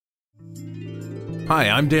Hi,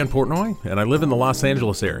 I'm Dan Portnoy, and I live in the Los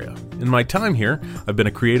Angeles area. In my time here, I've been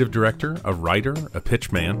a creative director, a writer, a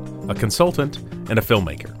pitch man, a consultant, and a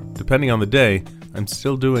filmmaker. Depending on the day, I'm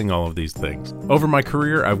still doing all of these things. Over my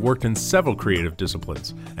career, I've worked in several creative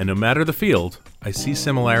disciplines, and no matter the field, I see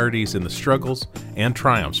similarities in the struggles and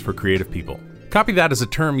triumphs for creative people. Copy that is a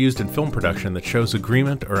term used in film production that shows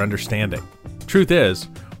agreement or understanding. Truth is,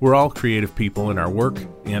 we're all creative people in our work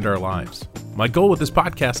and our lives. My goal with this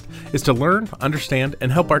podcast is to learn, understand,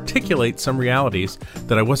 and help articulate some realities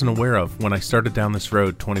that I wasn't aware of when I started down this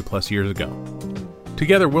road 20 plus years ago.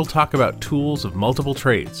 Together, we'll talk about tools of multiple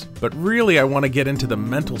trades, but really I want to get into the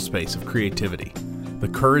mental space of creativity, the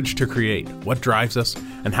courage to create, what drives us,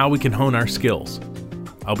 and how we can hone our skills.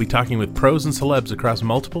 I'll be talking with pros and celebs across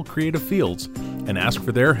multiple creative fields and ask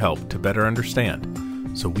for their help to better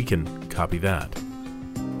understand, so we can copy that.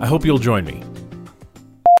 I hope you'll join me.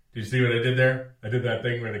 Do you see what I did there? I did that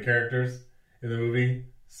thing where the characters in the movie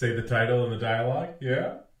say the title and the dialogue.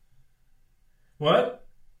 Yeah? What?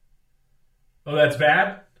 Oh, that's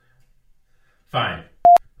bad? Fine.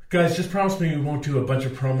 Guys, just promise me we won't do a bunch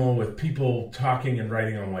of promo with people talking and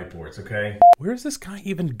writing on whiteboards, okay? Where is this guy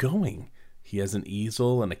even going? He has an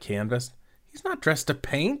easel and a canvas. He's not dressed to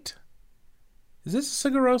paint. Is this a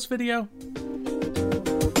Sigur Rós video?